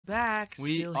back.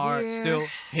 We Still are here. still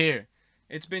here.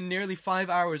 It's been nearly 5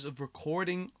 hours of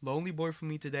recording Lonely Boy for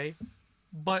me today.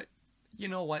 But, you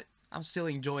know what? I'm still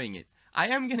enjoying it. I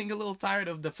am getting a little tired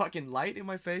of the fucking light in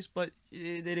my face, but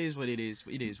it is what it is.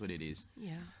 It is what it is.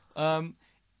 Yeah.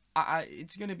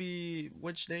 It's gonna be,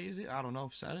 which day is it? I don't know,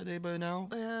 Saturday by now?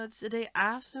 It's the day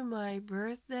after my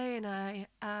birthday, and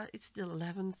it's the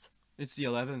 11th. It's the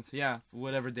 11th, yeah,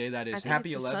 whatever day that is. I think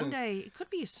Happy it's 11th. a Sunday. It could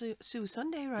be a Sue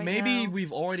Sunday right Maybe now.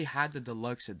 we've already had the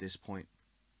deluxe at this point.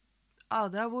 Oh,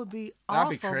 that would be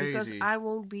That'd be awful because crazy. I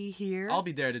won't be here. I'll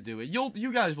be there to do it.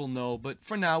 You guys will know, but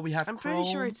for now we have I'm Chrome.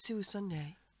 pretty sure it's Sue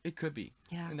Sunday. It could be.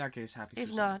 Yeah. In that case, happy If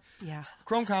Tuesday. not, yeah.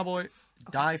 Chrome Cowboy,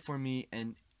 Die For Me,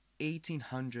 and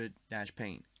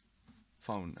 1800-Paint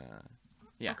phone.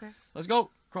 Yeah. Okay. Let's go,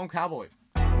 Chrome Cowboy.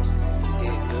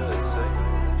 Get good, say.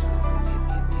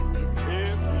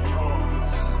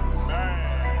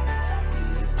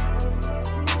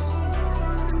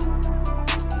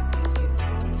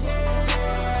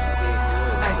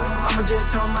 I'ma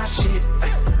just talk my shit.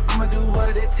 I'ma do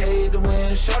what it take to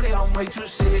win. Shorty, I'm way too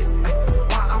sick.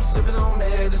 While I'm sipping on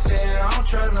medicine, I don't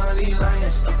trust none of these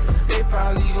lanes. They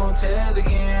probably gon' tell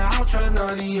again. I don't trust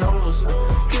none of these hoes.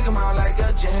 Kick 'em out like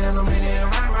a gentleman.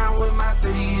 Ride around with my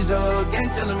threes up. Gang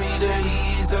telling me to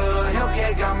ease up.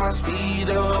 Hellcat got my speed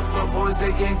up. Fuck boys,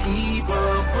 they can't keep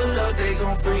up. Pull up, they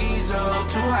gon' freeze up.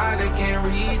 Too high, they can't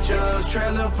reach us.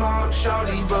 Trailer park,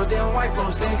 shorty, but them white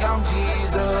folks think I'm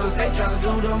Jesus. They tryna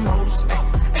do the most.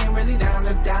 Ain't really down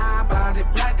to die about it.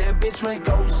 Black that bitch went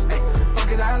ghost.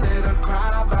 Fuck it, I let her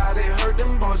cry about it. Heard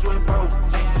them boys went broke.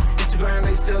 Instagram,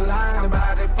 they still lying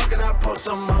about it. Fuck it, I post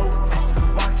some more.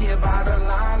 Walk here by the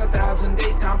line, 1,000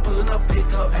 daytime pulling up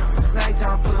pickup.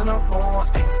 Nighttime pulling up phone.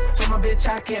 Told my bitch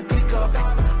I can't pick up.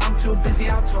 I'm too busy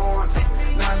out torn.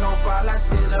 Not no fall, I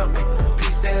sit up.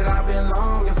 Peace that I've been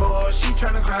longing for. She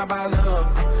tryna cry about love.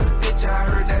 Bitch, I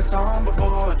heard that song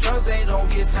before. Drugs ain't don't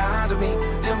get tired of me.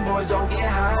 Them boys don't get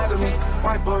high to me.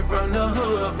 White boy from the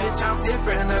hood, bitch, I'm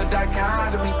different, a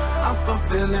dichotomy. I'm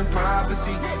fulfilling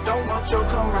prophecy. Don't want your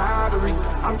camaraderie.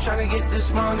 I'm tryna get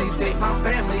this money, take my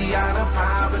family out of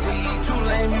poverty. Too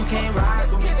lame, you can't ride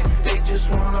with me. They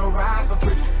just wanna ride for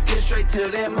free. Get straight to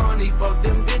that money. Fuck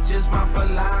them bitches, my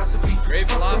philosophy. Great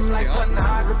Fuck them like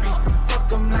philosophy, pornography. Fuck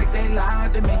them like they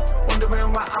lied to me.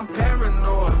 Wondering why I'm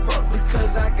paranoid. Fuck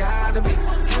because I gotta be.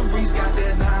 Drew Brees got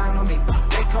that 9 on me.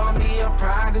 They call me a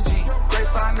prodigy. Great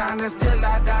 5'9", and still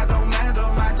I die. Don't matter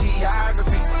my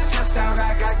geography. Just out,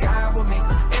 I got God with me.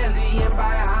 Alien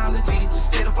biology. Just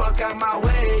stay the fuck out my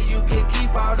way. You can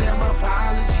keep all them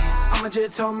apologies. I'ma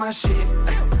just talk my shit.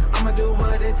 I'ma do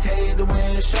what it take to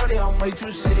win. Shorty, I'm way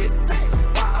too sick.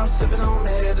 While I'm sipping on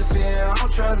medicine, I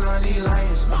don't trust none of these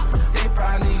lanes. They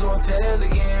probably gon' tell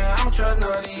again. I don't trust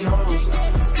none of these hoes.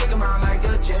 Kick 'em out like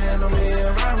a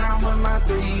gentleman. Ride around with my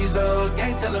threes up.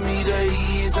 Gang telling me to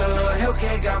ease up.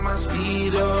 Hellcat got my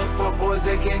speed up. Fuck boys,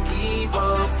 they can't keep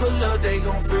up. Pull up, they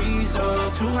gon' freeze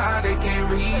up. Too high, they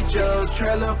can't reach us.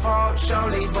 Trailer park,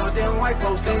 shorty, but them white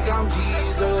folks think I'm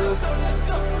Jesus.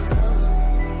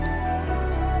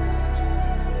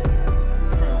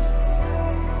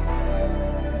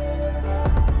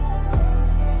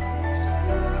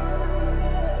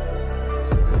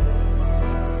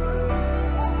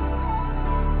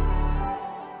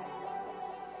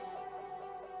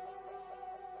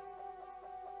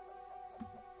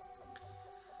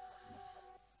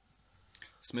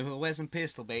 Smith & Wesson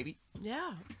pistol, baby.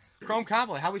 Yeah. Chrome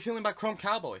Cowboy. How we feeling about Chrome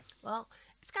Cowboy? Well,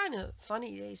 it's kind of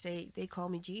funny. They call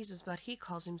me Jesus, but he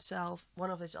calls himself,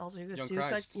 one of his alter egos, Young Suicide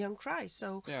Christ. Young Christ.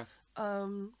 So Yeah.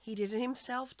 he did it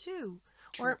himself too.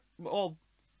 Or, well,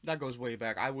 that goes way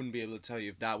back. I wouldn't be able to tell you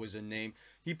if that was a name.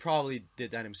 He probably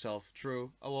did that himself.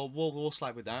 True. Oh, well, we'll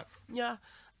slide with that. Yeah.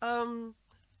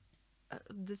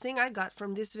 The thing I got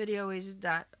from this video is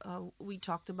that we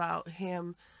talked about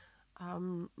him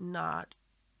not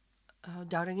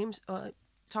doubting him.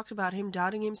 Talked about him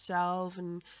doubting himself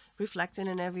and reflecting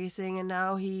and everything, and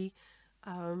now he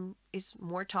is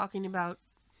more talking about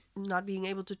not being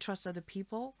able to trust other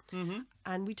people. Mm-hmm.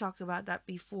 And we talked about that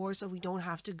before, so we don't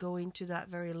have to go into that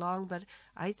very long. But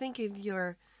I think if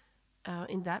you're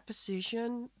in that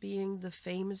position, being the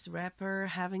famous rapper,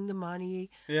 having the money,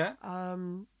 Yeah.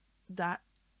 that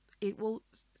it will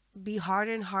be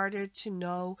harder and harder to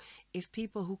know if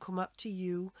people who come up to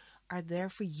you are there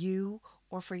for you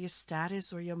or for your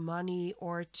status or your money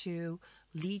or to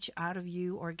leech out of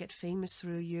you or get famous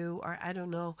through you, or I don't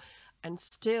know. And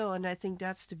still, and I think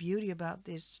that's the beauty about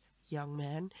this young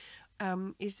man,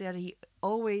 is that he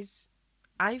always,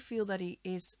 I feel that he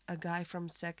is a guy from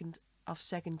second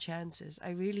chances. I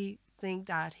really think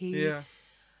that he Yeah.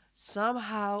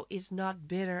 somehow is not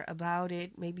bitter about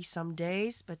it, maybe some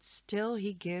days, but still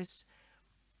he gives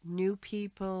new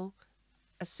people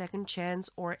a second chance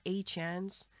or a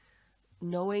chance,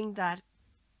 knowing that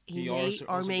he He may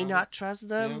or also may got it. not trust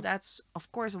them. Yeah. That's,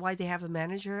 of course, why they have a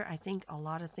manager. I think a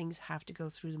lot of things have to go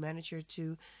through the manager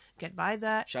to get by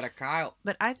that. Shout out Kyle.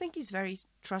 But I think he's very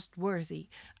trustworthy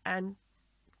and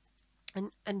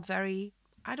very,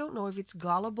 I don't know if it's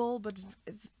gullible, but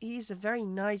he's a very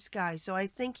nice guy. So I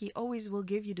think he always will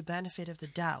give you the benefit of the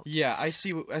doubt. Yeah, I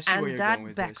see where And you're that going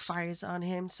with this. backfires on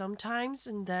him sometimes,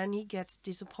 and then he gets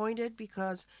disappointed,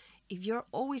 because if you're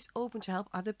always open to help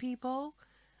other people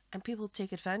and people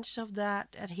take advantage of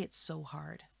that, that hits so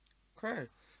hard. Okay,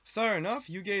 fair enough.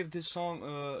 You gave this song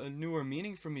a newer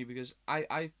meaning for me, because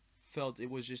I felt it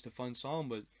was just a fun song,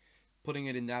 but putting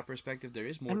it in that perspective, there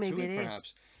is more And to maybe it, it is.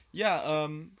 perhaps. Yeah.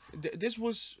 This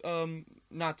was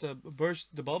not to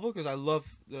burst the bubble, because I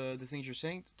love the things you're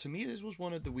saying. To me, this was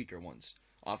one of the weaker ones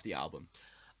off the album.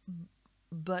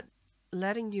 But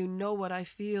letting you know what I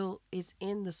feel is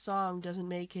in the song doesn't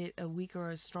make it a weaker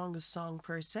or a stronger song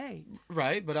per se.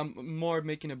 Right, but I'm more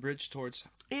making a bridge towards.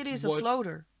 It is What- a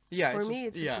floater. Yeah, For me,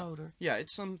 it's yeah, a floater. Yeah,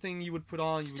 it's something you would put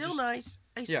on. You would Still just,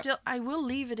 nice. Yeah. I will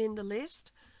leave it in the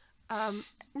list.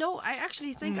 No, I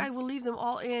actually think Mm-hmm. I will leave them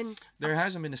all in. There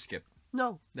hasn't been a skip.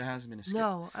 No, There hasn't been a skip.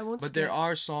 no, I won't. But there skip.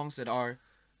 are songs that are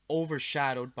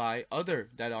overshadowed by other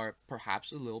that are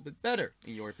perhaps a little bit better,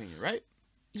 in your opinion, right?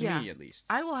 To Yeah. me, at least.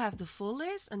 I will have the full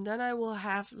list, and then I will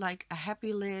have like a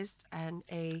happy list and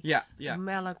a Yeah, yeah.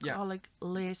 melancholic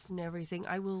list and everything.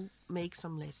 I will make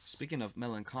some lists. Speaking of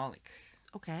melancholic,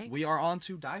 Okay. we are on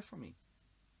to Die For Me.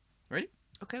 Ready?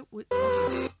 Okay.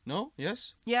 No?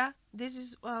 Yes? Yeah. This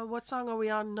is what song are we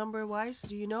on number wise?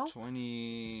 Do you know?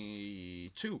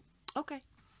 22. Okay.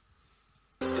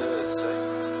 Good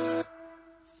say.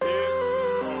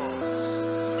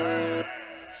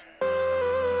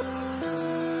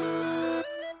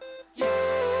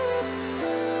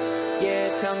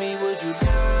 Yeah, tell me, would you die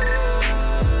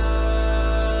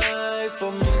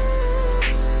for me?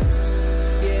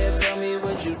 Yeah, tell me,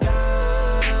 would you die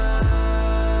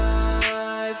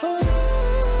for me?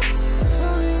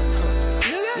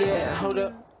 Yeah, hold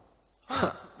up.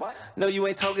 Huh. No, you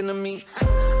ain't talking to me.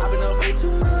 I've been up way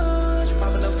too much,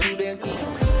 popping up too damn deep.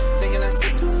 Thinking I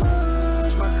sip too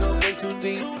much, my cup way too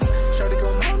deep. Shorty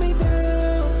come hold me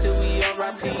down till we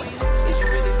R.I.P. Is you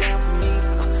really down for me?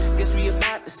 Guess we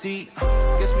about to see.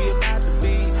 Guess we about to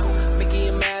be Mickey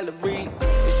and Mallory.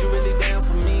 Is you really down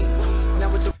for me? Now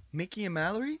with the Mickey and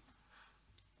Mallory?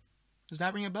 Does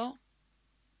that ring a bell?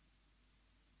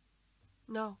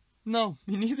 No. No,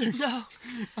 me neither. No.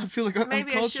 I feel like I'm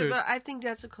Maybe I should, cultured. but I think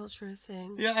that's a cultural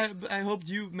thing. Yeah, I hoped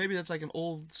you. Maybe that's like an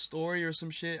old story or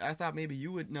some shit. I thought maybe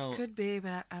you would know. Could be,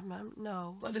 but I'm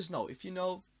no. Let us know if you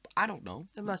know. I don't know.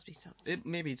 There must be something.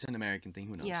 Maybe it's an American thing.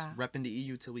 Who knows? Yeah. Repping the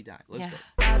EU till we die. Let's Yeah. go.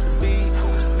 about to be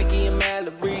Mickey and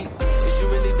Mallory. Is you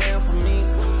really down for me?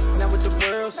 Now what the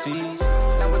world sees,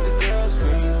 now what the girls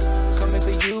scream. Coming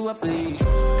for you, I bleed.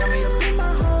 Got me up in my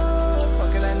heart.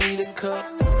 Fucking, I need a cup.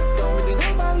 Don't really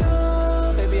know my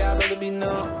love, baby. I'd rather be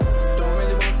numb. Don't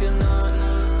really want to feel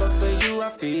none, but for you, I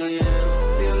feel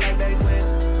like back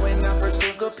when I first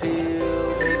took a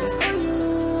pill. Baby, for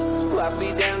you, I'd be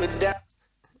down to die.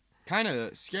 Kind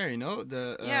of scary, no?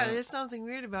 Yeah, there's something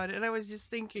weird about it. And I was just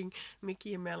thinking,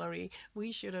 Mickey and Mallory,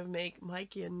 we should have made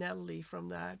Mikey and Natalie from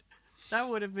that. That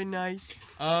would have been nice.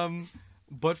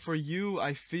 But for you,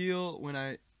 I feel when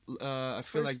I feel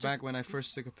First like took- back when I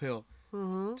first took a pill.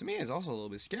 Mm-hmm. To me, it's also a little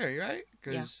bit scary, right? Yeah.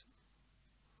 Because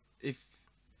if,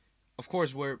 of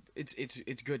course,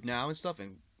 it's good now and stuff,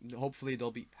 and hopefully they'll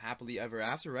be happily ever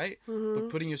after, right? Mm-hmm. But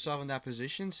putting yourself in that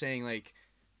position, saying like,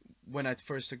 when I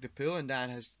first took the pill, and that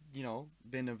has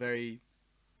been a very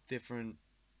different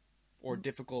or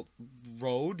difficult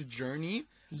journey.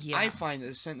 Yeah. I find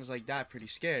a sentence like that pretty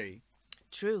scary.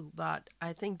 True, but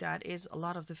I think that is a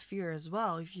lot of the fear as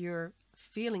well. If you're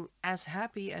feeling as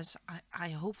happy as I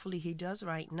hopefully he does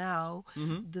right now,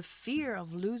 Mm-hmm. the fear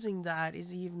of losing that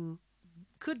is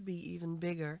could be even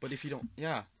bigger. But if you don't,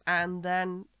 yeah. And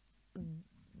then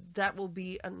that will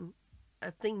be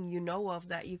a thing of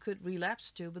that you could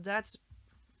relapse to. But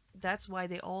that's why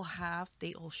they all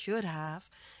should have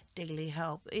daily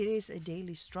help. It is a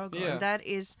daily struggle, Yeah. and that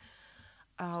is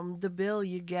the bill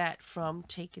you get from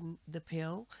taking the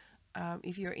pill.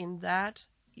 If you're in that,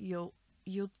 you'll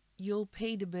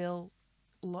pay the bill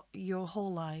your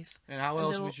whole life. And how And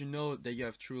else they'll- would you know that you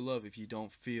have true love if you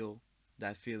don't feel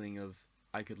that feeling of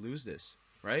I could lose this,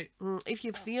 right? If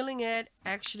you're feeling it,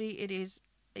 actually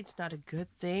it's not a good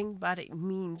thing, but it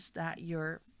means that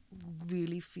you're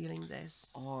really feeling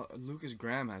this. Oh, Lucas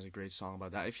Graham has a great song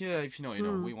about that. If you know, you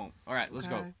know. We won't. All right, let's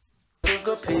go.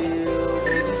 Sugar pill,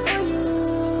 baby, for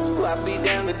you. I be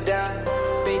down to die,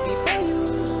 baby, for you.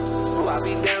 I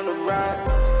be down to ride.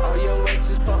 All your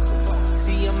exes fuck.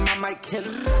 See him, I might kill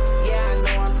him. Yeah, I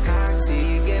know I'm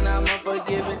toxic and I'm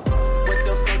unforgiving. What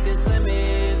the fuck is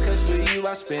limits? Cause for you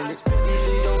I spend it.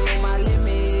 Usually don't know my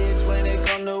limits when it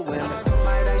come to women.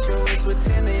 Might ice your wrist with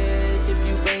tennis if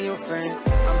you bring your friends.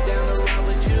 I'm down to ride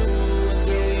with you. And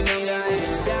yeah, you know that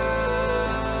you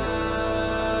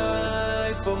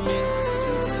die for me.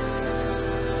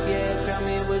 Yeah, tell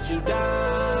me would you die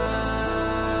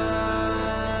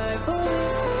for me?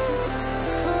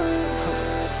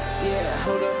 Yeah,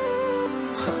 hold up.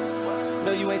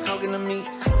 No, you ain't talking to me.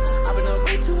 I've been up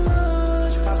way too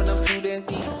much, popping up too damn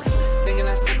deep. Thinking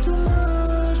I sip too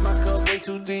much, my cup way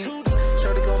too deep.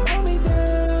 Shorty gon' hold me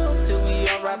down till we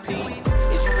R.I.P.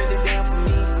 Is you really down for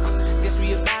me? Guess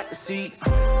we about to see.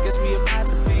 Guess we about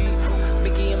to be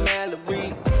Mickey and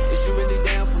Mallory. Is you really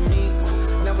down for me?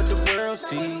 Not what the world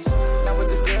sees, not what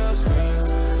the girls scream.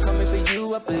 Coming for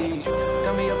you, I bleed.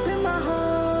 Got me up in my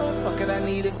heart. Fuck it, I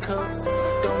need a cup.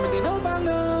 Don't really know about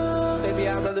love, baby,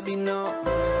 I'd rather be numb.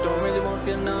 Don't really want to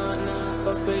feel none,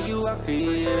 but for you I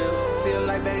feel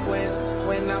like back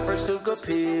when I first took a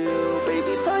pill.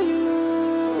 Baby, for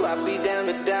you, I'd be down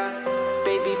to die.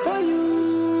 Baby, for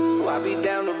you, I'd be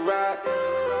down to ride.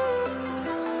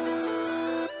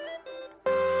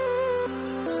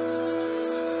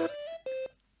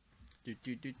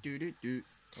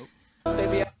 Oh.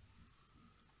 Baby,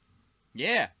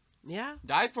 Yeah, Yeah,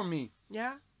 die for me.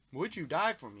 yeah. Would you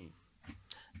die for me?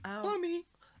 For me.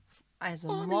 As a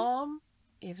For me. mom,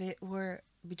 if it were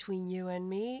between you and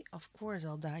me, of course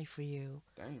I'll die for you.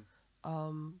 Damn.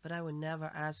 But I would never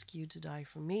ask you to die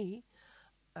for me.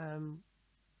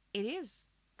 It is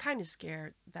kind of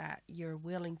scared that you're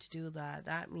willing to do that.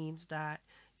 That means that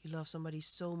you love somebody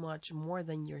so much more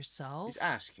than yourself. He's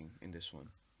asking in this one.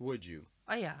 Would you?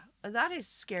 Oh yeah, that is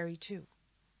scary too,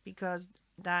 because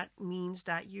that means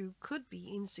that you could be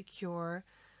insecure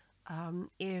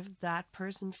if that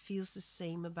person feels the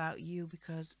same about you.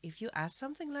 Because if you ask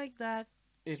something like that,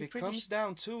 If you're it pretty comes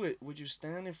down to it, would you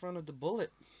stand in front of the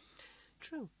bullet?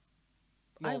 true,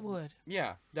 I Well, would.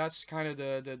 Yeah, that's kind of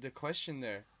the question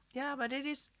there. Yeah, but it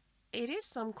is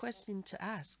some question to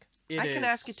ask. It I can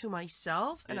ask is. it to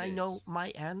myself, and It I know is. my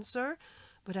answer,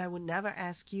 but I would never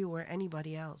ask you or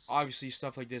anybody else. Obviously,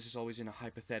 stuff like this is always in a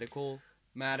hypothetical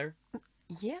matter.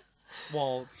 Yeah,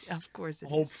 Well, of course it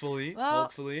is. hopefully, Well,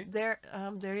 hopefully. there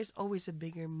is always a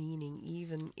bigger meaning,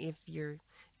 even if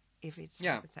it's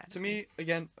Yeah, hypothetical. to me,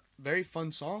 again, very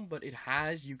fun song, but it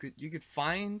has you could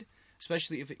find,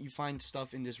 especially if you find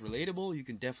stuff in this relatable, you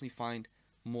can definitely find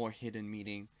more hidden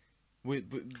meaning,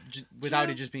 without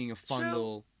True, it just being a fun true.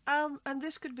 little. And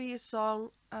this could be a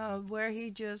song where he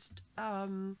just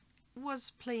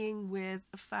was playing with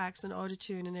facts and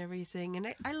autotune and everything,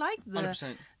 and I like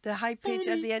 100%. the high pitch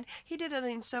at the end. He did it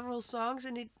in several songs,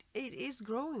 and it is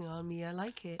growing on me. I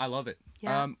like it. I love it.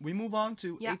 Yeah. We move on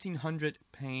to Yeah. 1800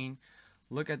 Pain.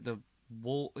 Look at the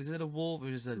wolf. Is it a wolf or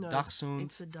is it a No, dachshund?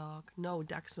 it's a dog. No,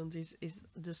 dachshund is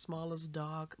the smallest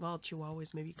dog. Well,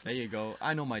 chihuahuas maybe. There you go.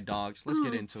 I know my dogs. Let's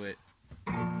get into it.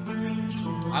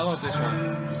 I love this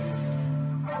one.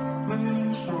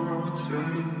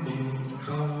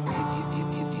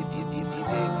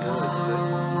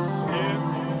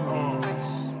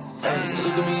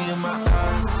 Look at me in my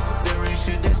eyes, there ain't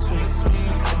shit that sweet.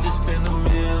 I just spent $1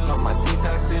 million on my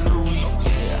detox in a week.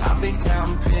 Yeah, I've been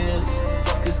counting pills,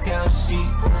 fuckers count sheep.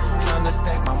 Tryna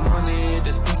stack my money,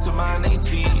 this peace of mind ain't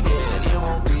cheap. Yeah, it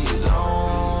won't be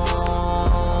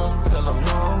long till I'm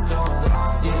long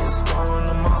gone. Yeah, it's going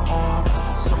on my arms,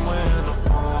 somewhere in the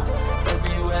phone.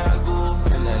 Everywhere I go,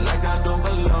 feeling like I don't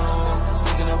belong.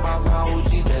 Thinking about my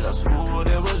OGs that I swore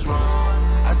that was wrong.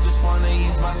 I just wanna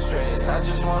ease my stress, I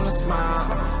just wanna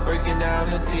smile. Breaking down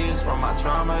the tears from my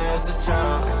trauma as a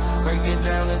child. Breaking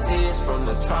down the tears from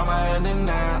the trauma and the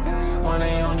now.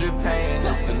 1-800-PAIN,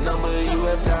 that's the number you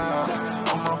have dialed.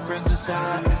 All my friends is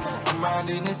dying, I'm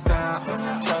riding in style.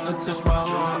 Tryna touch my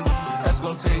heart, that's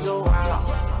gonna take a while.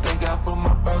 Thank God for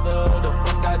my brother, the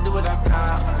fuck I do without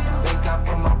cop. Thank God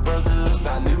for my brothers,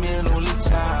 not leave me an only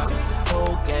child.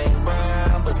 Whole gang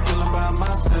round, but still I'm by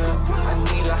myself. I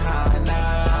need a high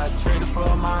now, I traded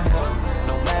for my health.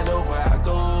 No matter where I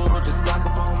go, just Glock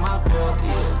up on my belt.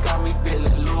 Yeah, got me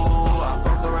feeling low, I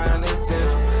fuck around and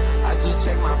fail. I just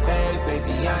check my bag,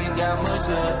 baby, I ain't got much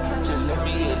left. Just let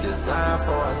me hit this line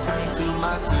before I turn to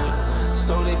myself.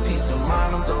 Stole that peace of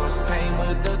mind, I'm throwing some pain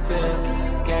with the theft.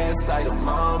 Gaslight them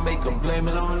all, make them blame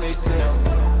it on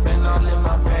themselves. fentanyl in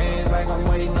my veins like I'm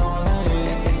waiting on the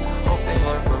end. Hope they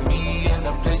learn from me and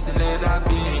the places that I've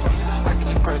been. I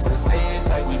keep pressing sage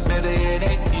like we better hear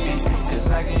that kid.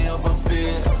 Cause I can't help but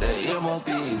feel that it won't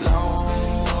be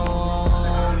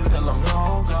long till I'm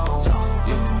long gone.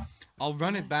 Yeah. I'll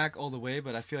run it back all the way,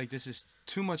 but I feel like this is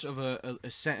too much of a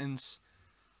sentence.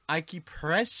 I keep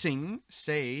pressing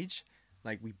Sage,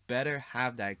 like we better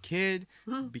have that kid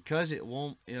because it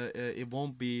won't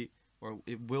be, or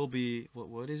it will be.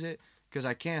 What is it? Because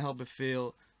I can't help but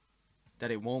feel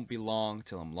that it won't be long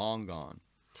till I'm long gone.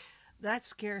 That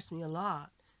scares me a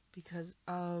lot because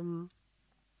and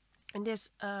there's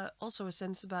also a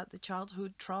sense about the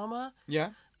childhood trauma.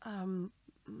 Yeah.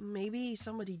 Maybe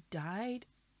somebody died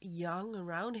young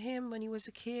around him when he was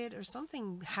a kid, or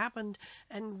something happened,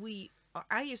 and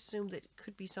I assume that it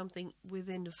could be something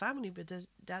within the family, but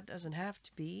that doesn't have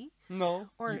to be. No.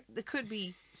 Or there could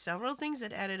be several things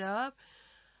that added up.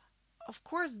 Of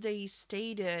course, they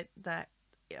stated that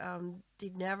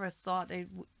they never thought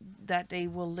that they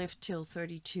will live till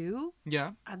 32.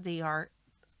 Yeah. And they are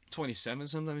 27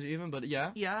 sometimes even, but yeah.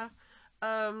 Yeah.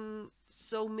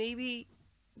 So maybe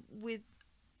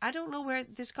I don't know where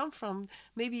this comes from.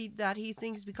 Maybe that he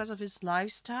thinks because of his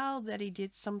lifestyle that he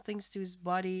did some things to his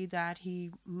body that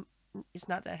he is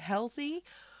not that healthy,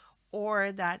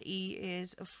 or that he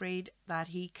is afraid that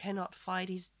he cannot fight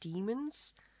his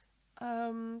demons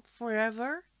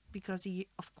forever, because he,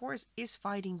 of course, is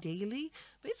fighting daily.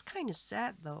 But it's kind of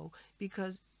sad, though,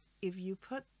 because if you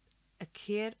put a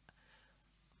kid...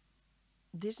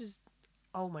 This is...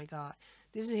 Oh, my God.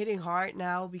 This is hitting hard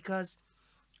now, because...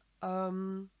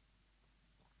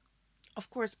 Of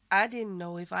course, I didn't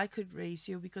know if I could raise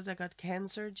you because I got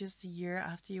cancer just a year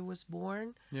after you was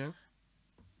born. Yeah.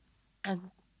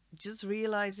 And just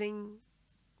realizing...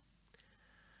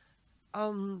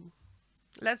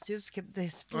 Let's just skip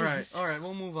this, please. All right,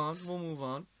 we'll move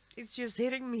on. It's just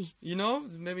hitting me. You know,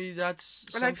 maybe that's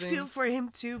And something... I feel for him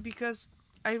too, because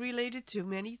I related to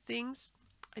many things.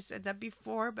 I said that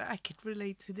before, but I can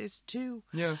relate to this too.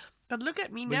 Yeah. But look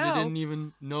at me But now. you didn't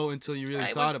even know until you really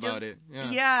thought about it.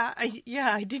 Yeah.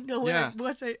 I didn't know what it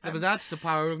was. But that's the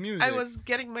power of music. I was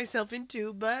getting myself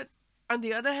into, but on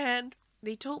the other hand,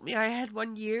 they told me I had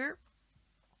 1 year,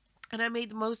 and I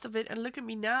made the most of it. And look at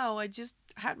me now. I just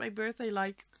had my birthday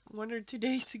like 1 or 2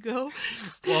 days ago.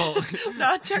 Well,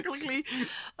 not technically.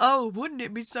 Oh, wouldn't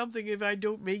it be something if I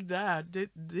don't make that?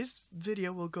 This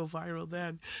video will go viral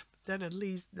then. Then at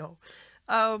least no.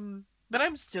 But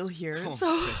I'm still here.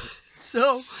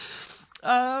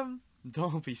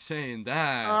 Don't be saying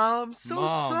that. I'm so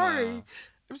Mama. sorry.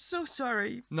 I'm so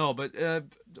sorry. No, but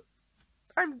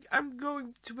I'm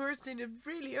going to burst in a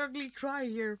really ugly cry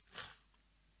here.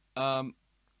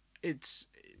 It's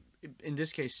in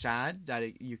this case sad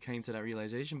that you came to that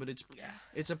realization, but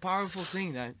it's a powerful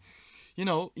thing that, you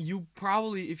know, you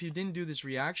probably, if you didn't do this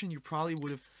reaction, you probably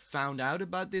would have found out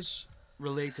about this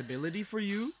relatability for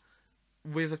you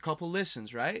with a couple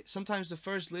listens, right? Sometimes the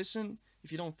first listen,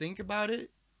 if you don't think about it,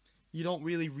 you don't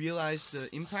really realize the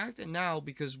impact. And now,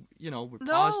 because, you know, we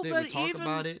paused it, we talked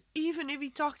about it. Even if he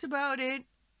talked about it,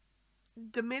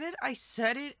 the minute I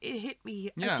said it, it hit me.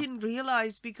 Yeah. I didn't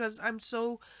realize, because I'm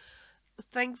so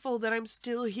thankful that I'm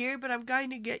still here, but I'm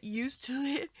going to get used to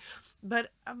it.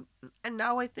 But and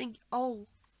now I think, oh,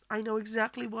 I know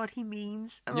exactly what he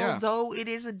means. And although it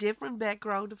is a different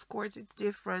background, of course it's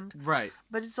different. Right.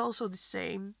 But it's also the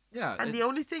same. Yeah. And the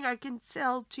only thing I can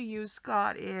tell to you,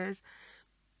 Scott, is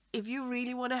if you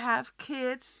really want to have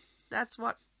kids, that's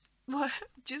what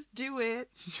just do it.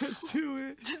 Just do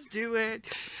it. Just do it.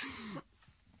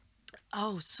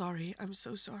 Oh, sorry. I'm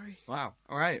so sorry. Wow.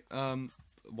 All right.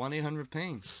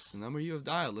 1-800-PAIN. The number you have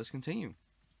dialed. Let's continue.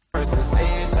 Person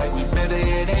says like we better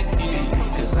hear that kid.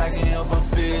 Cause I can't help but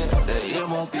feel that it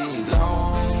won't be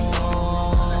long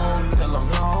till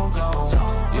I'm long gone.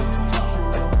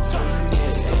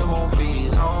 Yeah, it won't be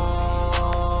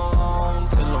long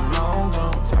till I'm long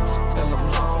gone. Till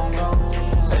I'm long gone.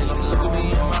 Hey, look at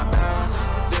me in my eyes.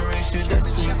 There ain't shit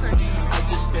that's sweet. I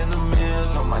just spent $1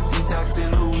 million on my detox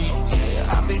in a week.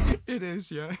 Yeah, I've been... It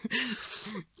is, yeah.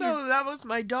 No, that was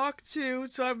my dog too,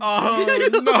 so I'm... Oh,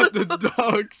 not the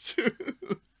dog too.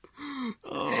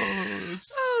 Oh,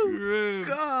 Scrim.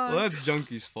 God. Well, that's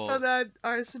Junkie's fault. Oh, that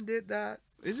Arson did that.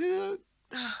 Is it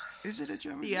a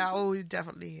German? Yeah, oh, it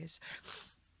definitely is.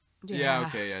 Yeah,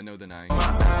 okay, yeah, no denying. My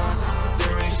eyes,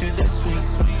 there ain't shit that's sweet.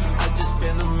 I just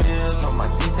spent $1 million on my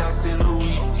detox in a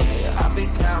week. Yeah, I've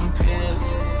been counting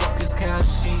pills, fuckers count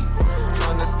sheep.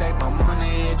 Trying to stack my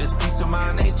money, this peace of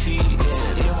mind they cheat.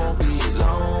 Yeah, it won't be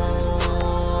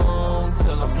long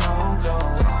till I'm long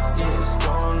gone. Yeah, it's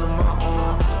gone in my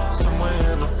arms,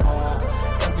 somewhere in the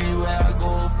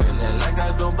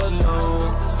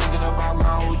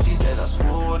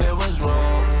that was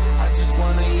wrong. I just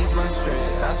wanna ease my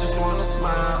stress, I just wanna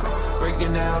smile.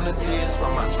 Breaking down the tears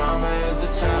from my trauma as a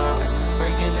child.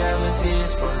 Breaking down the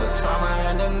tears from the trauma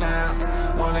and the now.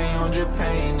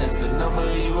 1-800-PAIN, that's the number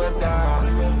you have dialed.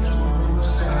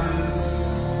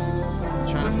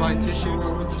 Trying to find tissues.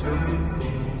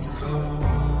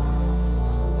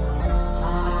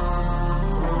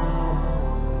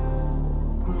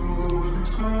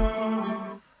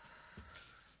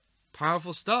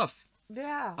 Powerful stuff.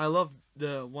 Yeah. I love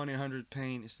the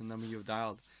 1-800-PAIN is the number you have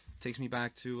dialed. Takes me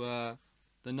back to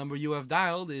the number you have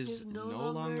dialed is no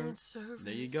longer in service.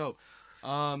 There you go.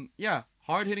 Yeah,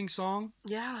 hard hitting song,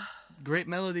 Yeah. great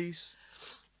melodies.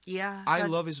 Yeah. I but-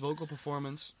 love his vocal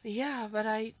performance. Yeah, but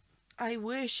I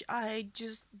wish I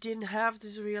just didn't have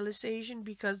this realization,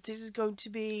 because this is going to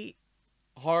be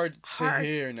Hard hard to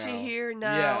hear now. to hear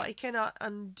now. Yeah. I cannot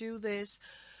undo this.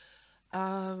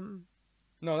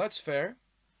 No, that's fair.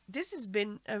 This has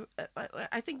been.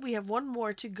 I think we have one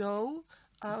more to go.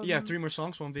 Yeah, 3 more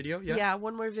songs, 1 video. Yeah. Yeah,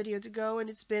 one more video to go, and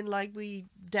it's been like we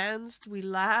danced, we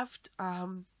laughed.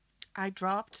 I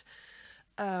dropped.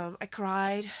 I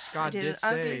cried. Scott I did did an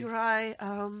ugly say cry.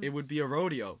 it would be a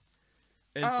rodeo.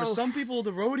 And for Oh. some people,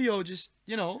 the rodeo just,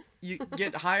 you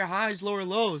get higher highs, lower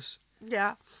lows.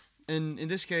 Yeah. And in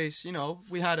this case,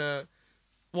 we had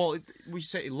we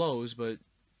say lows, but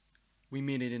we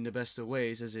mean it in the best of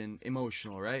ways, as in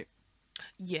emotional, right?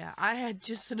 Yeah, I had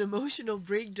just an emotional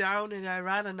breakdown, and I'd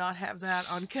rather not have that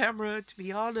on camera, to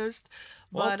be honest.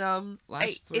 Well, But hey,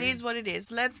 last it 3. is what it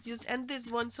is. Let's just end this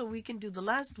one so we can do the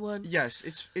last one. Yes,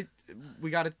 we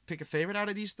got to pick a favorite out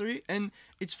of these 3, and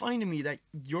it's funny to me that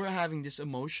you're having this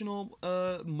emotional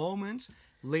moments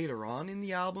later on in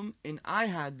the album, and I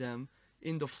had them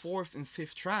in the 4th and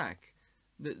 5th track.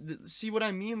 See what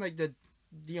I mean? Like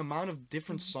the amount of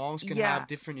different songs can Yeah. have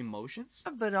different emotions.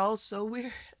 But also,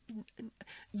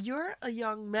 you're a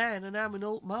young man, and I'm an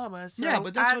old mama. So Yeah,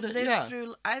 but that's I've what it- lived yeah.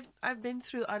 through. I've been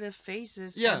through other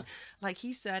phases. Yeah. And like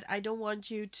he said, I don't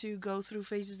want you to go through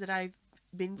phases that I've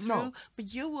been through. No.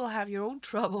 But you will have your own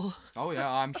trouble. Oh yeah,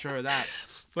 I'm sure of that.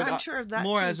 But I'm sure of that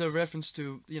more too. as a reference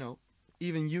to,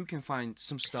 even you can find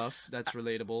some stuff that's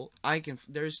relatable.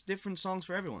 There's different songs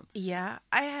for everyone. Yeah,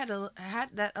 I had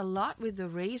that a lot with the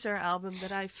Razor album,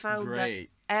 that I found Great.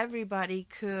 that everybody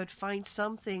could find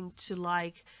something to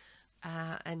like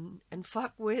and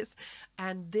fuck with,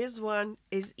 and this one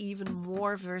is even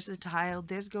more versatile.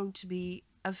 There's going to be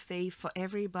a fave for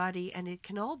everybody, and it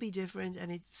can all be different,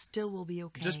 and it still will be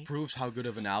okay. Just proves how good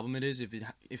of an album it is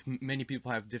if many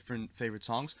people have different favorite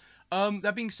songs.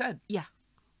 That being said, Yeah.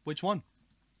 which one?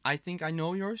 I think I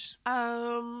know yours.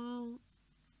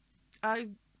 I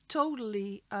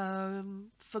totally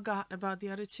forgot about the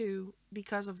other 2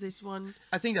 because of this one.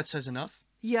 I think that says enough.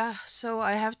 Yeah, so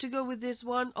I have to go with this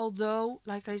one. Although,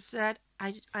 like I said,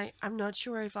 I'm not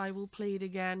sure if I will play it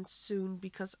again soon,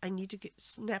 because I need to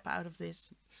snap out of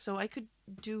this. So I could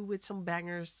do with some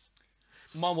bangers.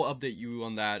 Mom will update you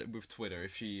on that with Twitter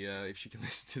if she can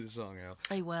listen to the song.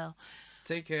 I will.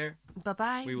 Take care. Bye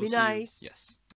bye. We will Be see nice. you. Yes.